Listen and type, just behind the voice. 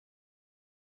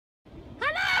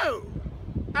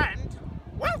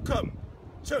welcome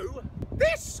to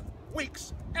this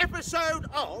week's episode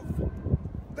of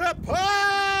the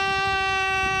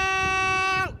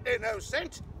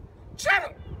Innocent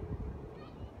Channel,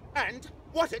 and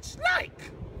what it's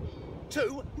like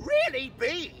to really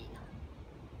be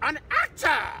an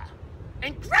actor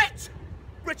in Great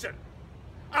Britain.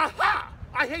 Aha!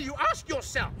 I hear you ask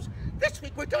yourselves. This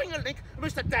week we're doing a link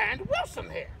with Mr. Dan Wilson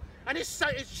here, and his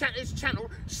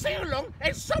channel, Singalong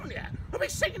Insomnia, will be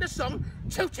singing the song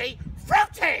Tutti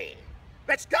Frutti.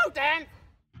 Let's go, Dan.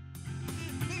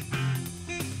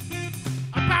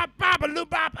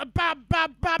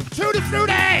 Tutti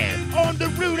Frutti on the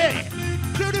Rudy.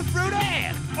 Tutti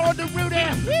Frutti on the Rudy.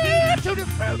 Tutti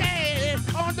Frutti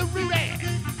on the Rudy.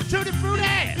 Tutti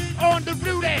Frutti on the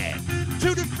Rudy.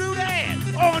 Tutti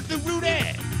Frutti on the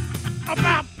Rudy.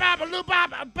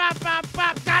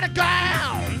 Got a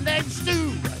girl named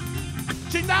Sue.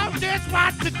 She knows just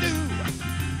what to do.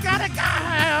 Got a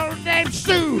girl named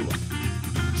Sue.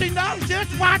 She knows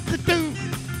just what to do.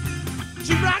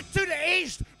 She rocks to the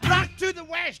east, rock to the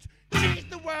west. She's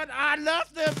the one I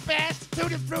love the best.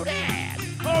 Tutti Frutti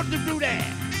on the Rudy.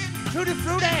 Tutti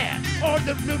Frutti on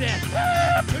the Rudy.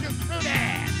 Tutti Frutti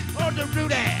on the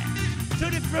Rudy.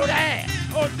 Tutti Frutti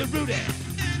on the Rudy.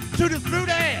 Tutti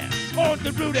Frutti on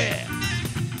the Rudy.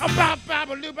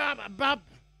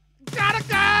 Got a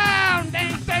girl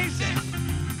named Daisy.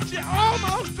 She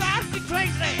almost drives me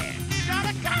crazy. Got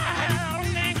a girl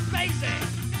named Daisy.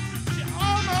 She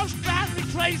almost drives me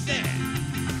crazy.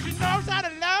 She knows how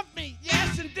to love me,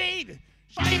 yes indeed.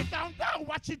 She don't know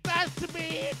what she does to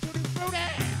me. Tutti Frutti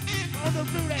on the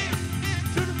Rudy.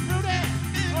 Tutti Frutti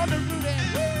on the Rudy.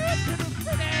 Tutti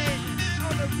Frutti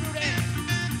on the Rudy.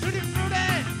 Tutti Frutti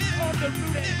on the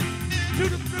Rudy.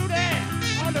 Tutti Frutti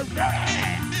on the Rudy.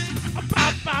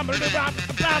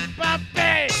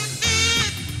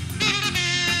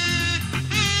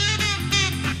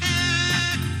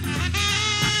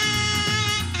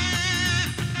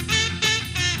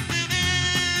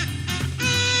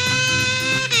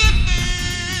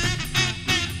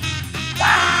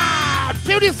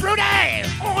 Tutti Frutti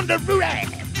on the Rudy.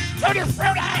 Tutti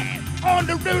Frutti on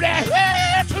the Rudy.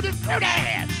 Tutti Frutti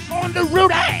on the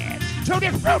Rudy. Tutti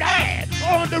Frutti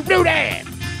on the Rudy.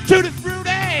 Tutti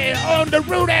Frutti on the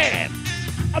Rudy.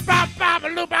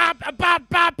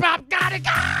 Got a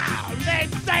girl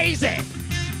named Daisy.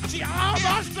 She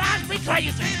almost drives me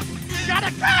crazy. Got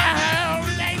a girl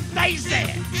named Daisy.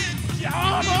 She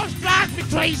almost drives me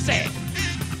crazy.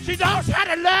 She knows how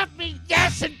to love me,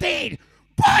 yes indeed.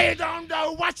 Boy, you don't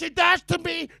know what she does to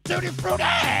me. Tutti Frutti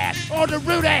on the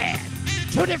Rudy.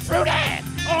 Tutti Frutti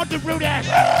on the Rudy.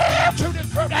 Tutti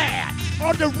Frutti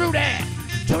on the Rudy.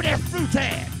 Tutti Frutti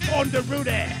on the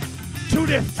Rudy.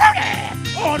 Tutti Frutti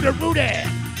on the Rudy.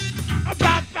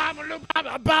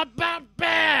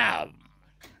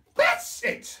 That's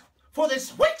it for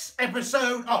this week's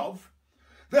episode of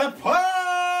the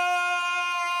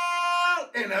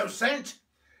Innocent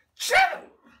Channel,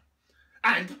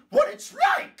 and what it's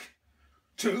like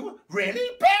to really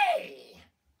be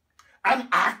an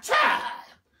actor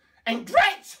in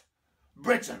Great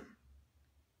Britain.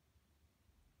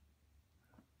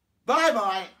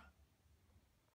 Bye-bye.